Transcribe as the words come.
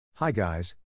Hi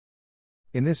guys.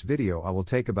 In this video I will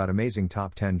take about amazing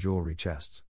top 10 jewelry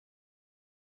chests.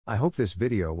 I hope this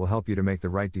video will help you to make the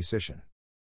right decision.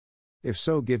 If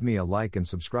so, give me a like and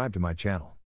subscribe to my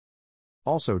channel.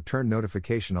 Also turn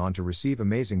notification on to receive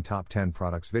amazing top 10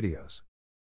 products videos.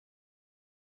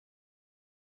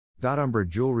 Umbra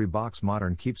Jewelry Box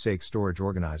Modern Keepsake Storage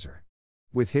Organizer.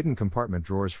 With hidden compartment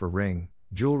drawers for ring,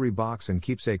 jewelry box and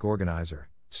keepsake organizer,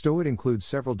 it includes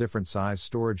several different size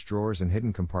storage drawers and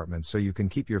hidden compartments so you can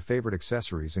keep your favorite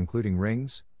accessories including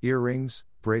rings, earrings,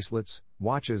 bracelets,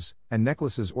 watches, and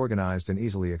necklaces organized and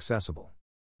easily accessible.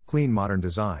 Clean modern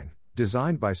design.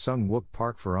 Designed by Sung Wook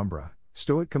Park for Umbra,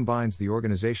 it combines the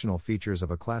organizational features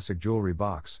of a classic jewelry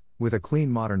box, with a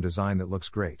clean modern design that looks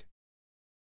great.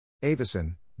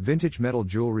 AVESON, Vintage Metal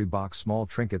Jewelry Box Small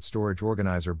Trinket Storage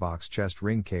Organizer Box Chest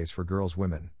Ring Case for Girls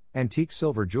Women, Antique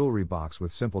Silver Jewelry Box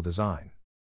with Simple Design.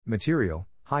 Material,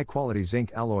 high-quality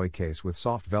zinc alloy case with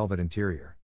soft velvet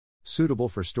interior. Suitable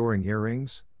for storing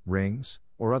earrings, rings,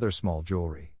 or other small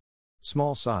jewelry.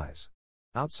 Small size.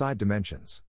 Outside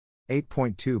dimensions.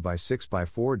 8.2 by 6 by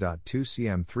 4.2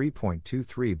 cm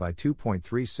 3.23 by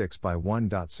 2.36 by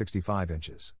 1.65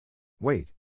 inches.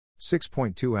 Weight.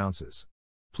 6.2 ounces.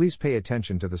 Please pay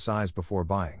attention to the size before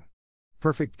buying.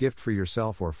 Perfect gift for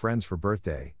yourself or friends for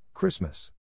birthday,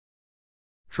 Christmas.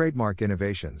 Trademark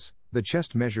Innovations. The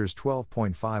chest measures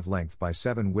 12.5 length by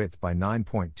 7 width by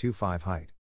 9.25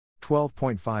 height.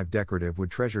 12.5 Decorative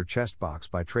Wood Treasure Chest Box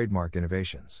by Trademark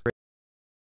Innovations.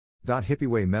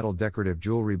 Hipiwe Metal Decorative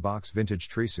Jewelry Box Vintage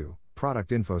Trisu,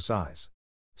 Product Info Size.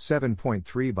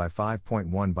 7.3 by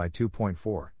 5.1 by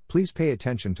 2.4, please pay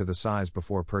attention to the size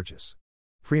before purchase.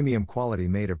 Premium quality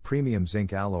made of premium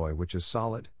zinc alloy which is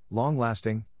solid,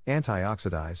 long-lasting,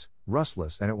 anti-oxidize,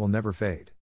 rustless and it will never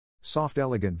fade. Soft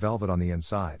elegant velvet on the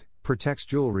inside, protects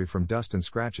jewelry from dust and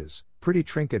scratches, pretty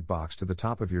trinket box to the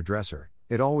top of your dresser,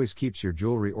 it always keeps your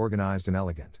jewelry organized and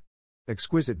elegant.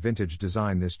 Exquisite vintage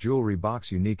design. This jewelry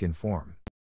box unique in form.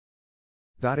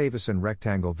 AVESON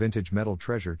Rectangle Vintage Metal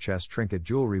Treasure Chest Trinket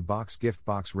Jewelry Box Gift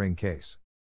Box Ring Case.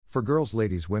 For girls,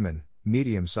 ladies, women,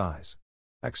 medium size.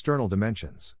 External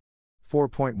dimensions.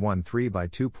 4.13 by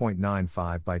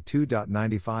 2.95 by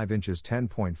 2.95 inches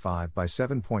 10.5 by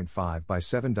 7.5 by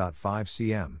 7.5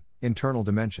 cm, internal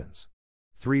dimensions.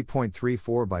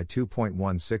 3.34 by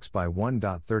 2.16 by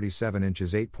 1.37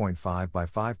 inches 8.5 by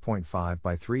 5.5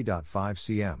 by 3.5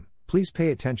 cm, please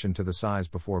pay attention to the size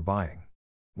before buying.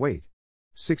 Weight.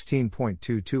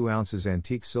 16.22 ounces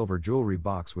Antique Silver Jewelry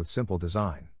Box with Simple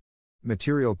Design.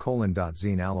 Material: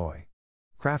 Zine alloy.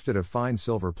 Crafted of fine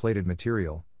silver plated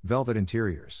material, velvet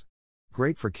interiors.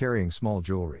 Great for carrying small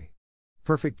jewelry.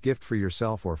 Perfect gift for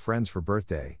yourself or friends for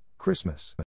birthday,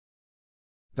 Christmas.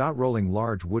 Rowling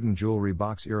Large Wooden Jewelry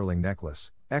Box Earrling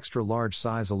Necklace, extra large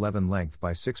size 11 length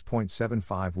by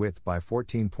 6.75 width by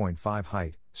 14.5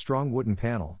 height, strong wooden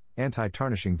panel,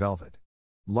 anti-tarnishing velvet.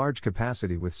 Large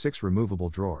capacity with 6 removable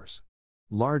drawers.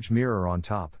 Large mirror on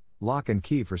top, lock and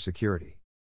key for security.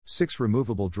 6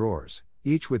 removable drawers,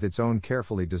 each with its own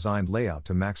carefully designed layout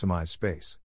to maximize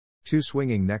space. 2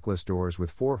 swinging necklace doors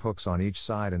with 4 hooks on each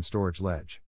side and storage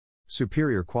ledge.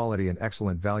 Superior quality and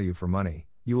excellent value for money.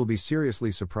 You will be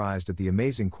seriously surprised at the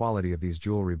amazing quality of these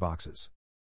jewelry boxes.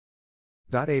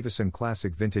 AVESON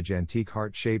Classic Vintage Antique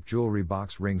Heart-Shaped Jewelry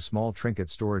Box Ring Small Trinket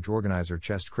Storage Organizer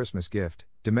Chest Christmas Gift,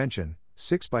 Dimension,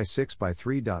 6 by 6 by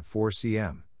 3.4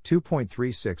 cm,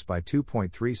 2.36 by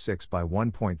 2.36 by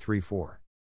 1.34.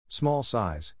 Small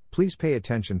size, please pay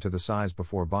attention to the size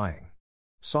before buying.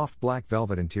 Soft black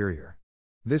velvet interior.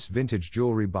 This vintage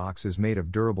jewelry box is made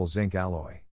of durable zinc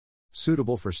alloy.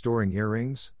 Suitable for storing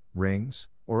earrings, rings,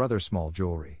 or other small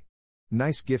jewelry.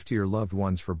 Nice gift to your loved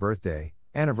ones for birthday,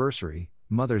 anniversary,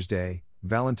 Mother's Day,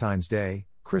 Valentine's Day,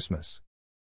 Christmas.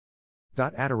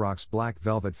 Adorox Black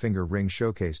Velvet Finger Ring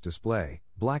Showcase Display,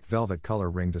 Black Velvet Color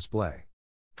Ring Display.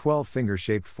 12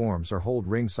 finger-shaped forms or hold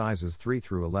ring sizes 3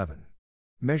 through 11.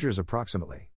 Measures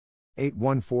approximately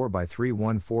 814 by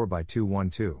 314 by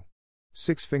 212.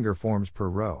 6 finger forms per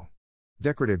row.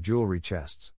 Decorative jewelry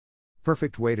chests.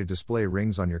 Perfect way to display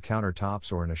rings on your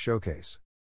countertops or in a showcase.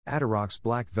 Adorox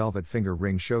Black Velvet Finger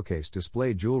Ring Showcase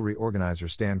Display Jewelry Organizer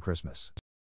Stand Christmas.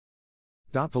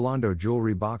 Volando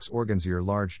Jewelry Box Organzier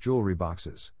Large Jewelry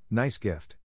Boxes, nice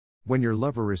gift. When your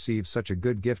lover receives such a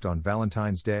good gift on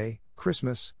Valentine's Day,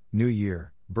 Christmas, New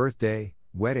Year, birthday,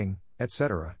 wedding,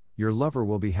 etc., your lover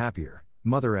will be happier.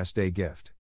 Mother's Day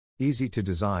gift. Easy to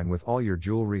design with all your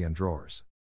jewelry and drawers.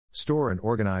 Store and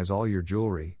organize all your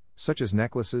jewelry, such as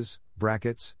necklaces,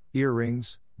 bracelets,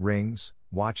 earrings, rings,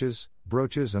 watches,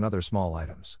 brooches and other small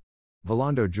items.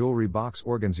 Volando Jewelry Box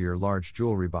Organzier Large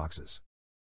Jewelry Boxes.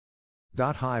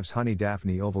 Hive's Honey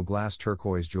Daphne Oval Glass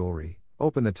Turquoise Jewelry.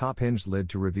 Open the top hinged lid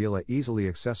to reveal a easily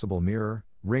accessible mirror,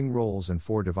 ring rolls and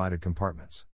 4 divided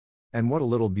compartments. And what a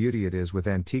little beauty it is with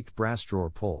antiqued brass drawer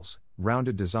pulls,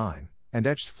 rounded design, and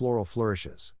etched floral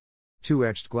flourishes. 2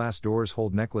 etched glass doors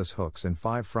hold necklace hooks and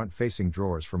 5 front-facing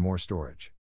drawers for more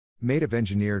storage. Made of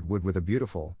engineered wood with a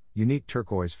beautiful, unique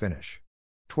turquoise finish.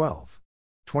 12.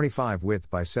 25 width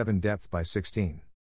by 7 depth by 16.